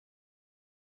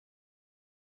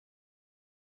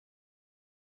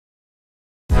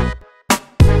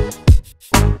So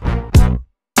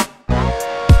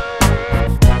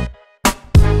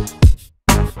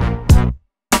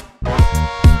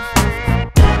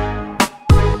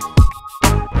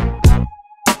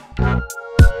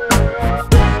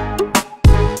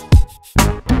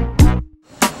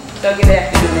good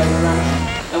afternoon, everyone,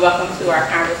 and welcome to our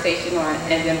conversation on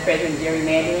prison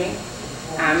gerrymandering.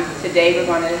 Today we're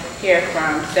going to hear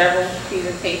from several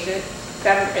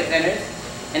presenters,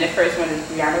 and the first one is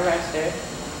Brianna Remster.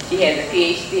 She has a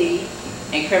PhD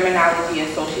in Criminology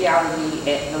and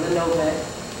Sociology at Villanova,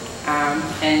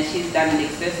 and she's done an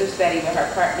extensive study with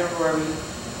her partner Rory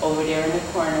over there in the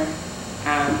corner.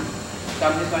 So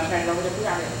I'm just going to turn it over to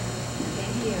Brianna.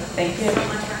 Thank you. Thank you so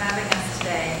much for having us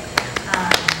today.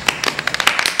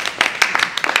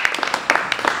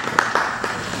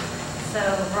 So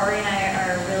Rory and I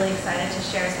are really excited to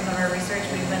share some of our research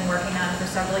we've been working on for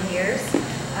several years.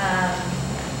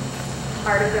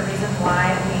 Part of the reason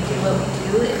why we do what we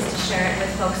do is to share it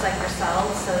with folks like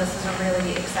yourselves, so this is a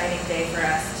really exciting day for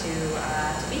us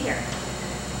to be here.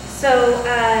 So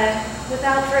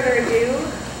without further ado,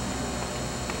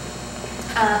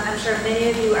 I'm sure many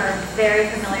of you are very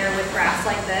familiar with graphs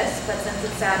like this, but since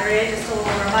it's Saturday, just a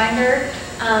little reminder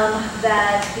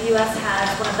that the U.S.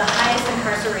 has one of the highest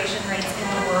incarceration rates in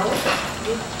the world.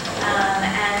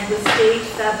 And with state,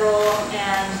 federal,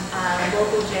 and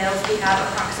local jails, we have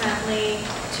approximately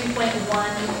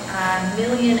 2.1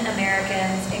 million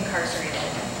Americans incarcerated.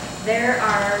 There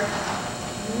are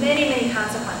many, many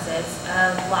consequences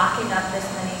of locking up this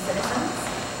many citizens.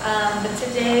 But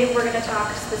today we're going to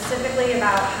talk specifically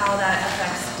about how that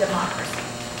affects democracy.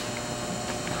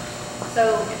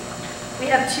 So we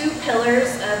have two pillars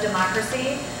of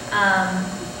democracy.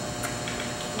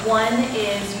 One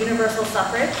is universal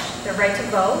suffrage, the right to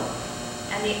vote,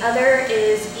 and the other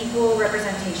is equal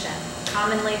representation,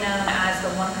 commonly known as the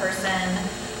one person,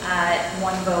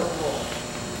 one vote rule.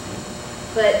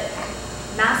 But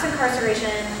mass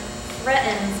incarceration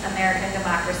threatens American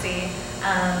democracy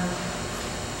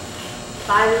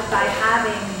by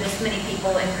having this many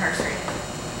people incarcerated.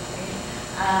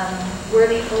 We're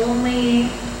the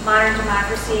only modern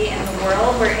democracy in the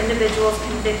world where individuals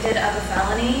convicted of a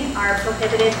felony are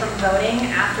prohibited from voting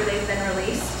after they've been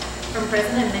released from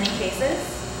prison in many cases.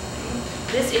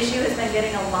 This issue has been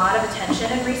getting a lot of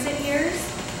attention in recent years.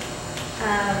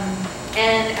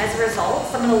 And as a result,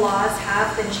 some of the laws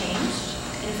have been changed.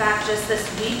 In fact, just this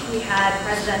week we had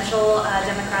presidential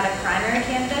Democratic primary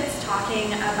candidates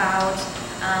talking about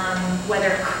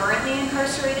whether currently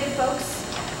incarcerated folks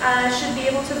should be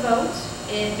able to vote,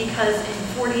 because in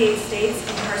 48 states,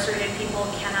 incarcerated people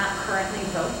cannot currently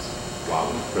vote. Wow.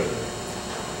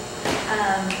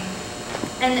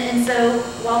 And so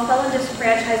while felon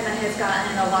disenfranchisement has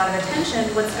gotten a lot of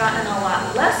attention, what's gotten a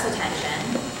lot less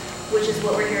attention, which is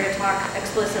what we're here to talk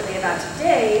explicitly about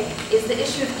today, is the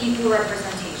issue of equal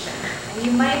representation. And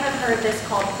you might have heard this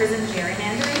called prison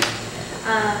gerrymandering.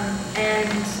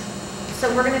 And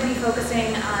so we're going to be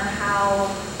focusing on how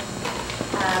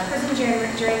prison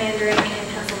gerrymandering in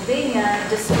Pennsylvania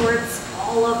distorts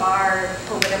all of our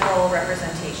political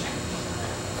representation.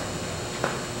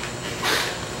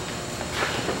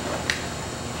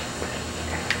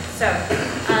 Okay. So,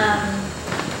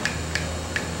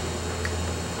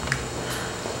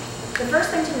 the first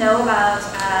thing to know about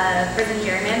prison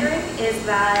gerrymandering is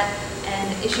that,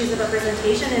 and issues of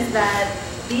representation, is that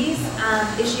these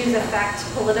issues affect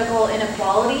political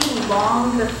inequality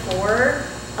long before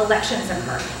elections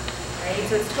occur, right?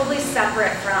 So it's totally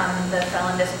separate from the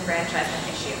felon disenfranchisement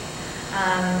issue.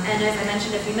 And as I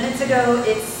mentioned a few minutes ago,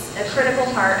 it's a critical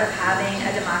part of having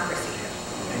a democracy.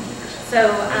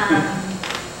 So,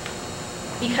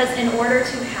 because in order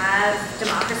to have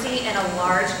democracy in a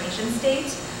large nation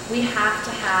state, we have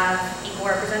to have equal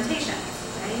representation,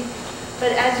 right?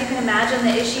 But as you can imagine,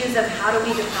 the issues of how do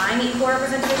we define equal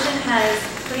representation has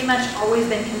pretty much always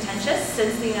been contentious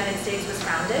since the United States was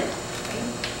founded.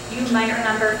 You might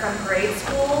remember from grade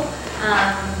school,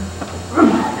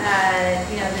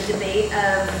 the debate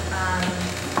of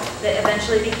that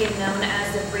eventually became known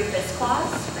as the Briefest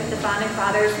Clause. Right? The founding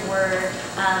fathers were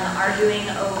arguing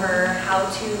over how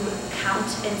to count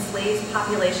enslaved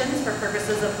populations for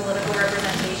purposes of political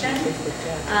representation,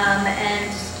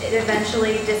 and they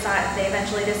eventually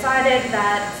decided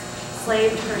that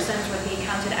enslaved persons would be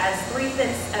counted as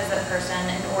 3/5 as a person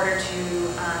in order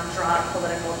to draw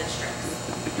political districts.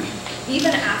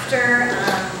 Even after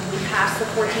we passed the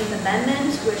 14th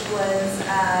Amendment, which was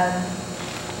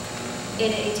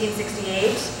in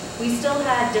 1868, we still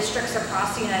had districts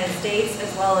across the United States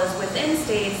as well as within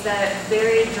states that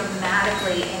varied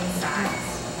dramatically in size.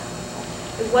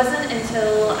 It wasn't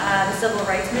until the Civil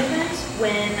Rights Movement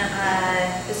when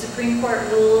the Supreme Court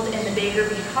ruled in the Baker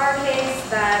v. Carr case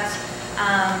that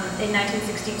in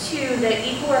 1962 that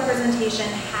equal representation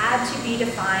had to be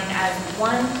defined as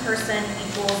one person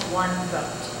equals one vote.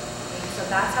 Okay? So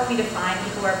that's how we define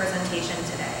equal representation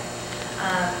today.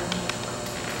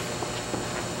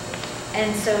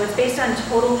 And so it's based on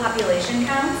total population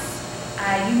counts.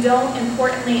 You don't,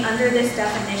 importantly, under this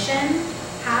definition,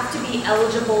 have to be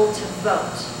eligible to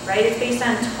vote, right? It's based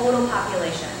on total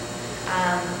population.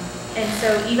 And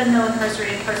so even though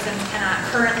incarcerated persons cannot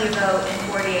currently vote in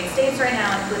 48 states right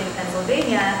now, including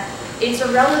Pennsylvania, it's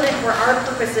irrelevant for our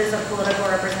purposes of political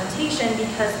representation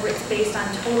because it's based on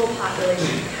total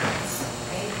population counts,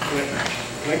 right?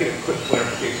 Can I get a quick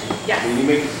clarification? Yes. When you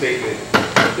make a statement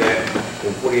that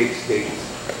in 48 states,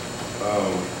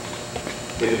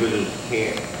 individuals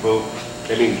can't vote,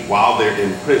 that means while they're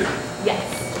in prison. Yes.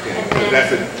 Okay.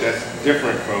 That's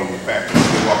different from the fact that when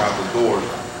they walk out the doors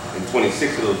in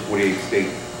 26 of those 48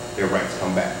 states, their rights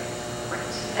come back. Right.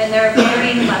 And there are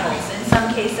varying levels. In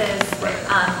some cases, right.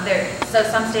 So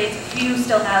some states, few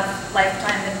still have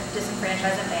lifetime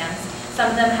disenfranchisement bans.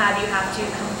 Some of them you have to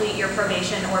complete your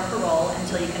probation or parole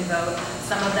until you can vote.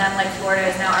 Some of them, like Florida,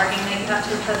 is now arguing that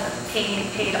you have to have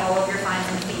paid all of your fines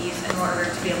and fees in order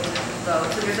to be able to vote.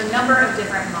 So there's a number of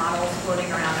different models floating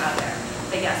around out there.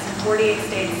 But yes, in 48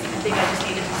 states, I think I just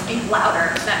needed to speak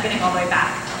louder. It's not getting all the way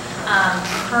back.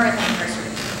 Currently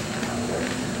incarcerated.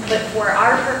 But for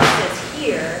our purposes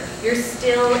here, you're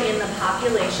still in the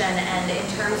population, and in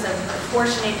terms of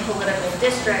proportioning political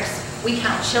districts, we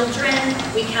count children,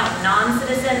 we count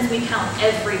non-citizens, we count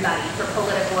everybody for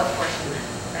political apportionment,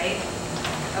 right?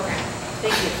 Okay,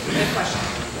 thank you. Good question.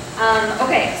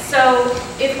 Okay, so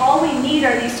if all we need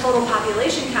are these total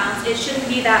population counts, it shouldn't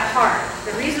be that hard.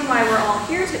 The reason why we're all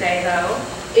here today, though,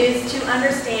 is to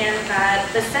understand that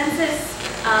the census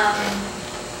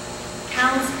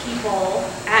counts people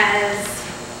as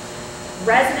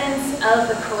residents of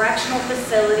the correctional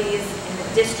facilities in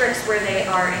the districts where they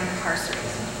are incarcerated.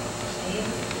 Okay?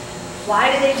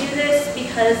 Why do they do this?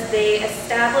 Because they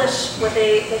establish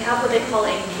they have what they call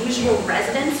a usual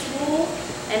residence rule.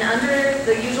 And under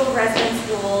the usual residence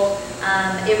rule,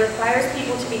 it requires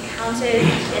people to be counted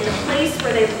in the place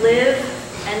where they live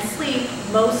and sleep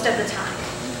most of the time.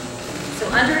 So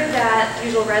under that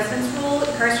usual residence rule,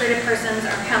 incarcerated persons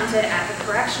are counted at the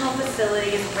correctional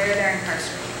facilities where they're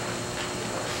incarcerated.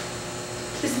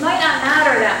 This might not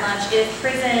matter that much if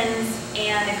prisons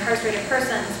and incarcerated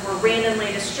persons were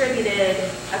randomly distributed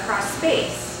across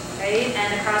space, right,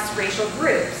 and across racial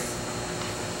groups.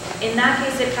 In that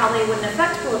case, it probably wouldn't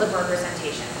affect political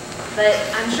representation. But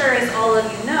I'm sure, as all of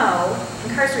you know,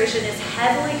 incarceration is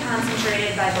heavily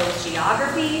concentrated by both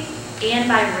geography and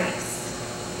by race.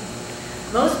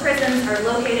 Most prisons are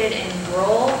located in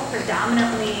rural,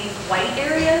 predominantly white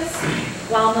areas,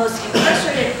 while most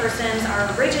incarcerated persons are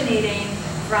originating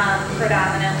from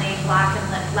predominantly Black and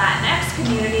Latinx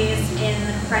communities in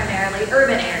primarily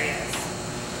urban areas.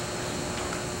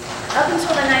 Up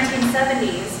until the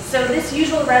 1970s, so this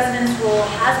usual residence rule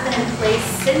has been in place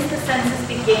since the census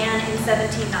began in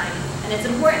 1790. And it's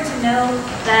important to know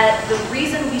that the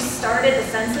reason we started the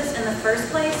census in the first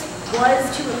place was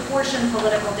to apportion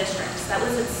political districts. That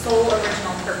was its sole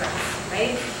original purpose,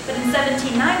 right? But in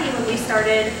 1790, when we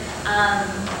started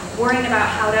worrying about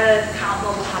how to count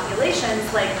mobile populations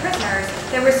like prisoners,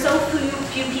 there were so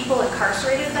few people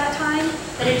incarcerated at that time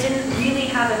that it didn't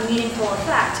really have a meaningful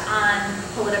effect on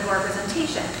political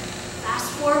representation.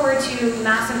 Fast forward to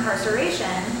mass incarceration,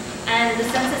 and the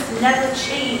census never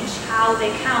changed how they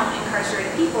count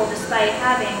incarcerated people despite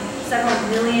having several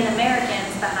million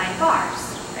Americans behind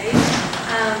bars, right?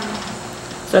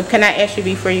 So can I ask you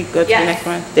before you go to yes. the next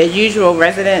one? The usual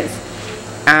residents,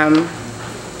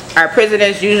 are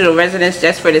prisoners usual residents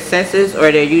just for the census, or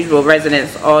their usual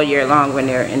residents all year long when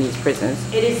they're in these prisons?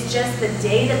 It is just the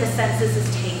day that the census is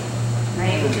taken,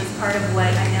 right? Which is part of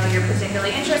what I know you're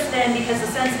particularly interested in, because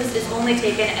the census is only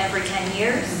taken every 10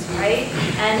 years, right?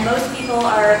 And most people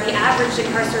the average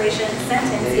incarceration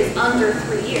sentence is under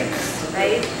 3 years,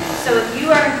 right? So if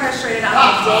you are incarcerated on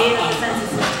the day that the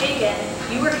census is taken,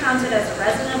 you were counted as a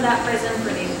resident of that prison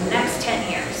for the next 10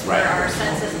 years for our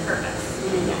census purpose.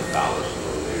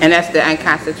 And that's the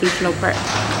unconstitutional part?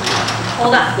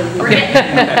 Hold on, we're getting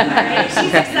there. All right,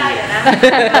 she's excited.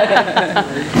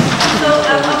 So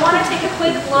I want to take a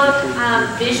quick look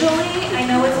visually. I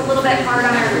know it's a little bit hard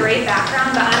on our gray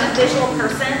background, but I'm a visual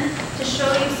person, to show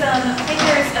you some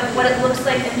pictures of what it looks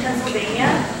like in Pennsylvania.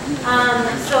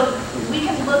 So we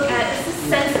can look at, this is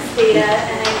census data,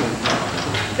 and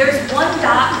there's one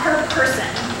dot per person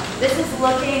This is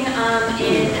looking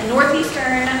in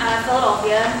northeastern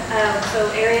Philadelphia, so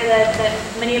area that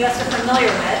many of us are familiar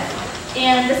with.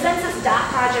 And the census dot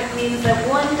project means that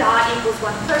one dot equals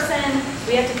one person.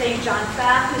 We have to thank John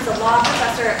Pfaff, who's a law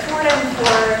professor at Fordham,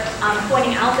 for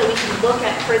pointing out that we can look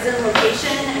at prison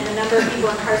location and the number of people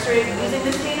incarcerated using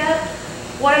this data.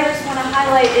 What I just want to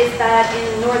highlight is that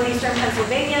in northeastern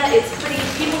Pennsylvania,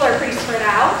 people are pretty spread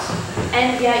out,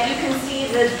 and yet you can see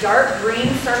the dark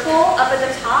green circle up at the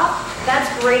top. That's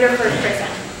Graterford Prison,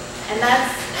 and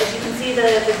that's, as you can see,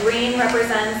 the green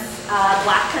represents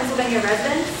Black Pennsylvania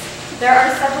residents. There are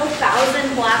several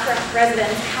thousand Black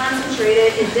residents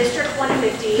concentrated in District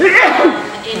 150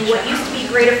 in what used to be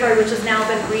Graterford, which has now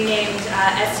been renamed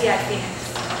SCI Phoenix.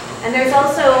 And there's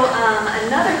also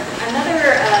another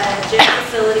jail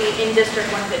facility in District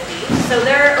 150. So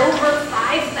there are over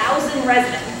 5,000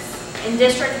 residents in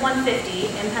District 150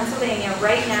 in Pennsylvania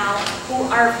right now who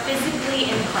are physically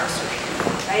incarcerated,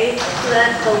 right? So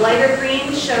that the lighter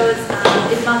green shows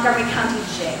is Montgomery County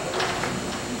Jail.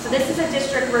 So this is a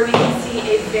district where we can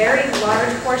see a very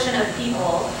large portion of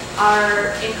people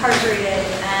are incarcerated,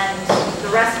 and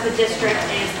the rest of the district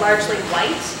is largely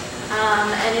white.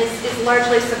 And is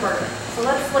largely suburban. So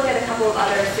let's look at a couple of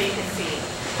others so you can see.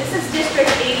 This is District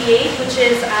 88, which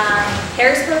is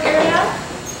Harrisburg area.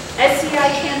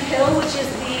 SCI Camp Hill, which is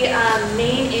the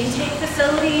main intake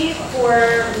facility for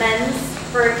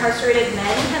incarcerated men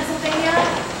in Pennsylvania.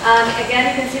 Again,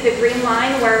 you can see the green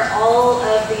line where all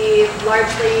of the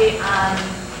largely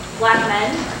Black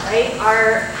men, right,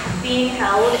 are being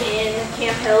held in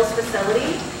Camp Hill's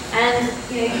facility. And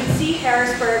you can see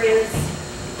Harrisburg is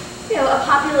a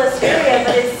populous area,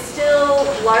 but it's still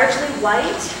largely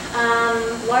white,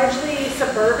 largely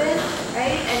suburban,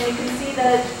 right? And you can see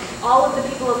that all of the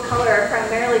people of color are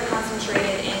primarily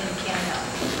concentrated in Camp Hill,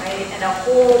 right? And a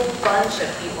whole bunch of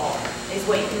people is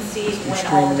what you can see when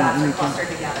all dots are clustered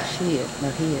together. You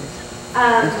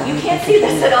can't see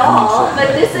this at all,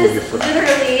 but this is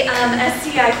literally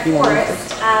SCI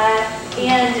Forest,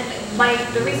 and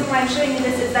the reason why I'm showing you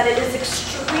this is that it is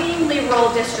extremely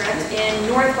rural district in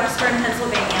northwestern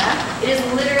Pennsylvania. It is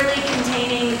literally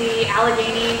containing the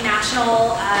Allegheny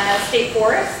National State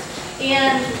Forest,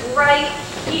 and right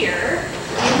here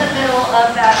in the middle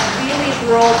of that really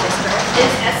rural district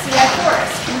is SCI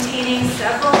Forest, containing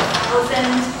several thousand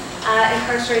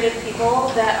incarcerated people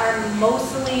that are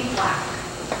mostly Black.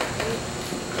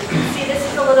 You can see this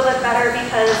is a little bit better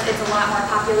because it's a lot more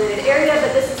populated area,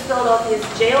 but this is Philadelphia's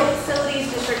jail facilities,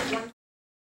 District 1.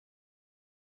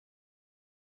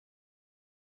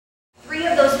 3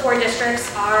 of those 4 districts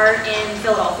are in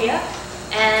Philadelphia,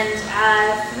 and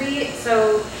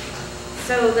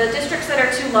so the districts that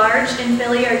are too large in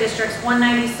Philly are Districts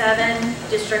 197,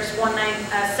 Districts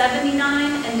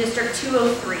 79, and District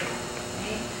 203.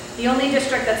 The only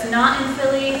district that's not in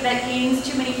Philly that gains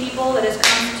too many people, that is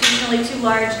constitutionally too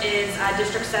large, is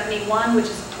District 71, which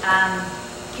is,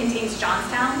 contains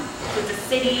Johnstown. So it's a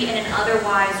city in an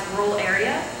otherwise rural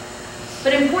area.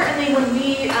 But importantly, when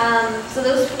so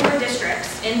those 4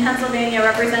 districts in Pennsylvania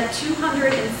represent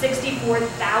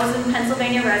 264,000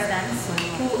 Pennsylvania residents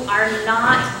who are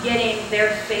not getting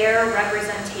their fair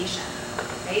representation,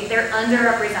 right? They're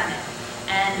underrepresented.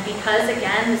 And because,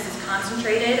 again, this is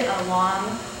concentrated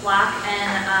along Black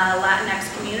and Latinx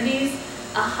communities,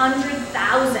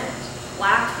 100,000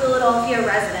 Black Philadelphia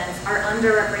residents are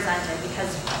underrepresented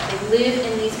because they live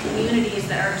in these communities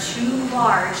that are too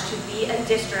large to be a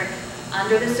district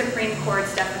under the Supreme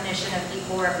Court's definition of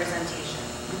equal representation.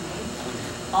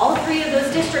 All 3 of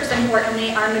those districts,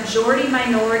 importantly, are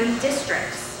majority-minority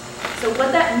districts. So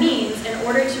what that means, in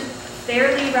order to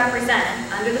fairly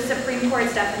represent under the Supreme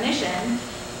Court's definition,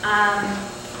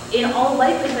 in all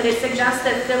likelihood, it suggests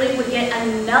that Philly would get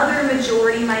another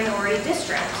majority-minority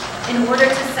district in order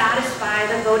to satisfy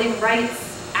the Voting Rights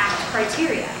Act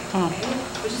criteria, okay?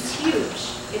 Which is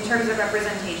huge in terms of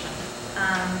representation,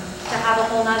 to have a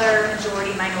whole other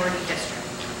majority-minority district.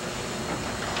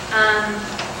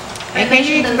 And can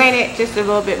you explain it just a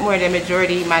little bit more, the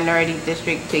majority-minority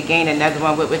district, to gain another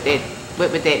one? What would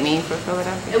that mean for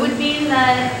Philadelphia? It would mean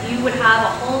that you would have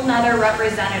a whole nother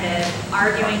representative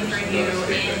arguing for you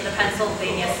in the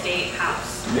Pennsylvania State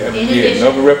House. Yeah,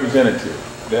 another representative.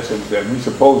 That's what that we're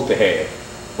supposed to have,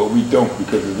 but we don't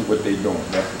because of what they're doing.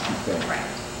 That's what she's saying. Right.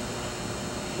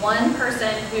 One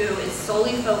person who is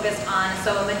solely focused on,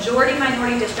 so a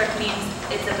majority-minority district means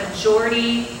it's a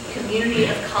majority community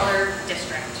of color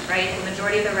district, right? The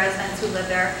majority of the residents who live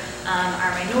there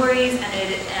are minorities,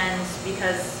 and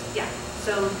because, yeah,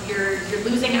 so you're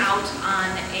losing out on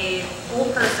a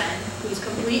whole person whose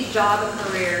complete job and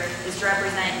career is to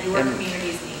represent your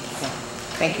community's needs.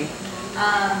 Thank you.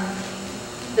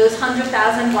 Those 100,000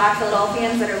 Black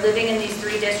Philadelphians that are living in these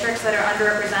 3 districts that are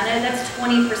underrepresented, that's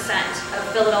 20% of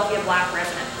Philadelphia Black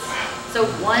residents. So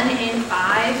 1 in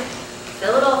 5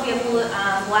 Philadelphia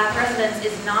Black residents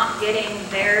is not getting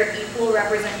their equal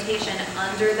representation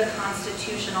under the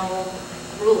constitutional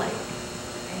ruling.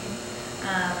 Okay?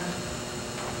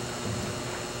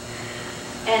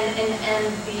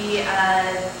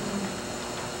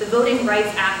 The Voting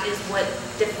Rights Act is what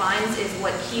defines, is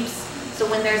what keeps, so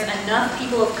when there's enough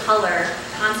people of color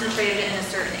concentrated in a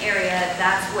certain area,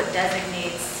 that's what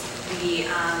designates the,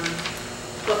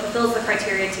 what fulfills the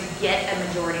criteria to get a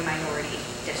majority-minority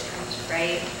district,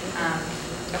 right?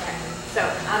 Okay, so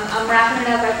I'm wrapping it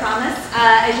up, I promise.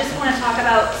 I just want to talk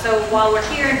about, so while we're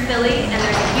here in Philly, and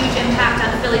there's a huge impact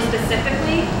on Philly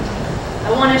specifically,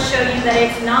 I want to show you that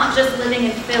it's not just living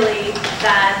in Philly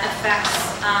that affects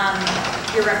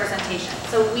your representation.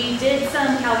 So we did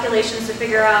some calculations to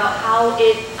figure out how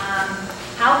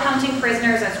counting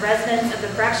prisoners as residents of the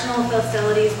correctional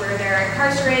facilities where they're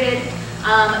incarcerated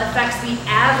affects the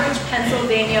average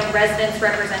Pennsylvania resident's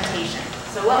representation.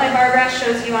 So what my bar graph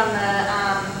shows you on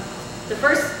the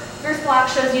first block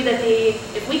shows you that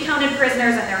if we counted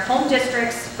prisoners in their home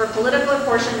districts for political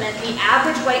apportionment, the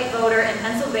average white voter in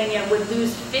Pennsylvania would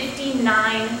lose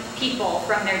 59 people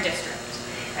from their district,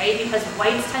 right? Because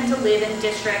whites tend to live in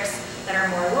districts that are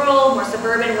more rural, more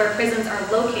suburban, where prisons are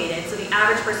located, so the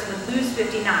average person would lose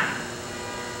 59.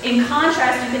 In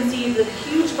contrast, you can see the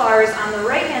huge bars on the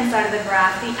right-hand side of the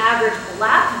graph. The average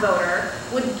Black voter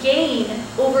would gain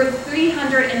over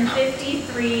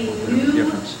 353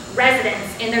 new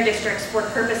residents in their districts for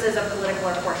purposes of political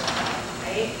apportionment,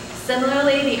 right?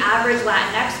 Similarly, the average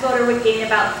Latinx voter would gain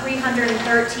about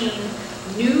 313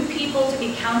 new people to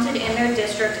be counted in their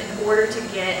district in order to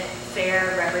get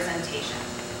fair representation.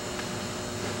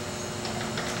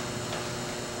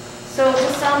 So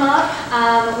to sum up,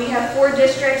 we have 4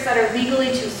 districts that are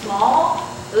legally too small.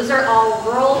 Those are all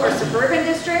rural or suburban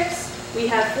districts. We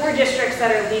have 4 districts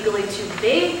that are legally too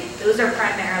big. Those are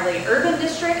primarily urban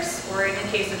districts, or in the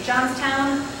case of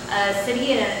Johnstown, a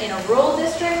city in a rural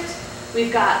district.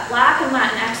 We've got Black and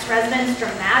Latinx residents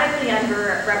dramatically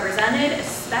underrepresented,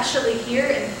 especially here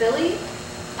in Philly.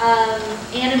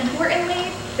 And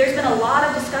importantly, there's been a lot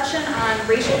of discussion on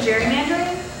racial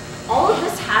gerrymandering. All of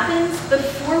this happens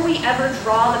before we ever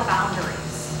draw the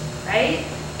boundaries, right?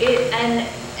 And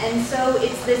so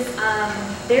it's this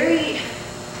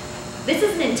this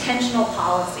is an intentional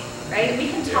policy, right? We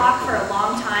can talk for a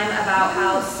long time about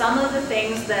how some of the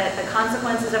things that the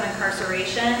consequences of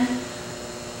incarceration,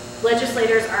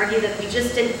 legislators argue that we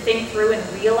just didn't think through and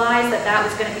realize that that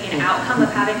was going to be an outcome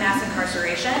of having mass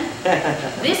incarceration.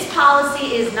 This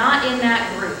policy is not in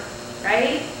that group,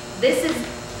 right? This is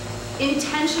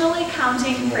intentionally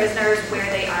counting prisoners where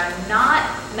they are not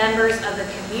members of the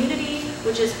community,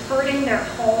 which is hurting their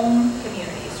home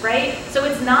communities, right? So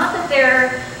it's not that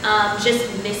they're just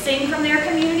missing from their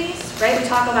communities, right? We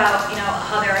talk about,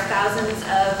 how there are thousands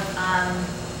of,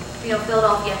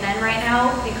 Philadelphia men right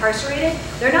now incarcerated.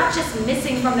 They're not just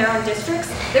missing from their own districts,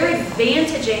 they're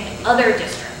advantaging other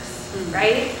districts,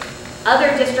 right?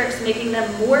 Other districts, making them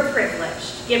more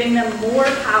privileged, giving them more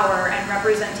power and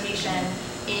representation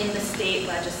in the state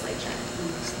legislature.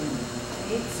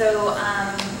 Right? So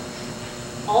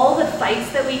all the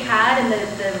fights that we had and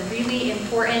the really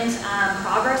important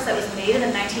progress that was made in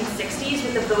the 1960s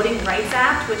with the Voting Rights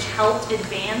Act, which helped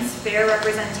advance fair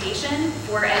representation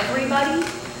for everybody,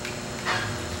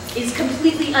 is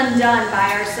completely undone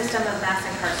by our system of mass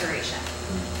incarceration.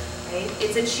 Right?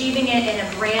 It's achieving it in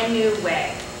a brand new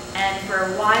way. And for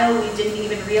a while, we didn't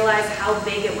even realize how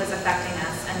big it was affecting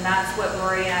us. And that's what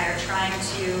Rory and I are trying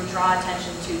to draw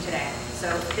attention to today.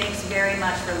 So thanks very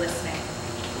much for listening.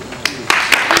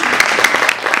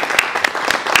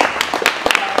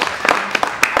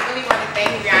 I really want to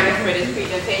thank Brianna for this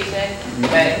presentation,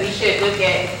 but we should look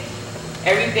at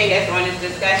everything that's on this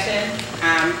discussion.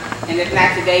 And if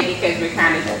not today, because we're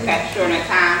kind of cut short on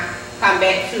time, come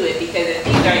back to it, because if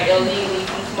these are illegally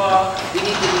too small, we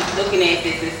need to be looking at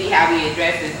this and see how we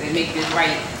address this and make this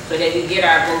right so that we get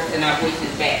our votes and our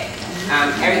voices back.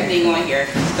 Everything on here.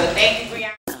 So thank you,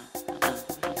 Brianna.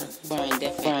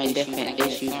 Exploring different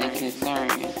issues and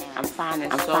concerns. I'm finding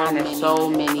so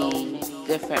many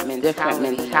different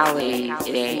mentalities that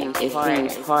it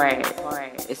seems hard.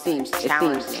 It seems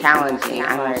challenging.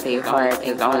 I don't say hard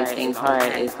because the only thing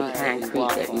hard is the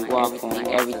concrete that we walk on.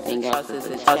 Everything else is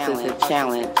a challenge.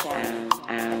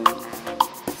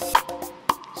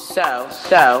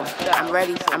 So I'm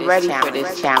ready for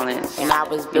this challenge, and I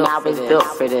was built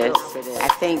for this. I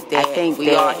think that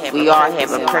we all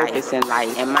have a purpose in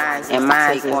life, and mine's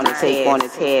to take on a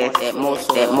task that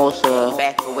most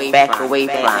back away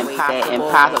from. That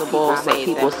impossible.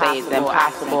 People say it's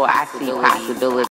impossible. I see possibility.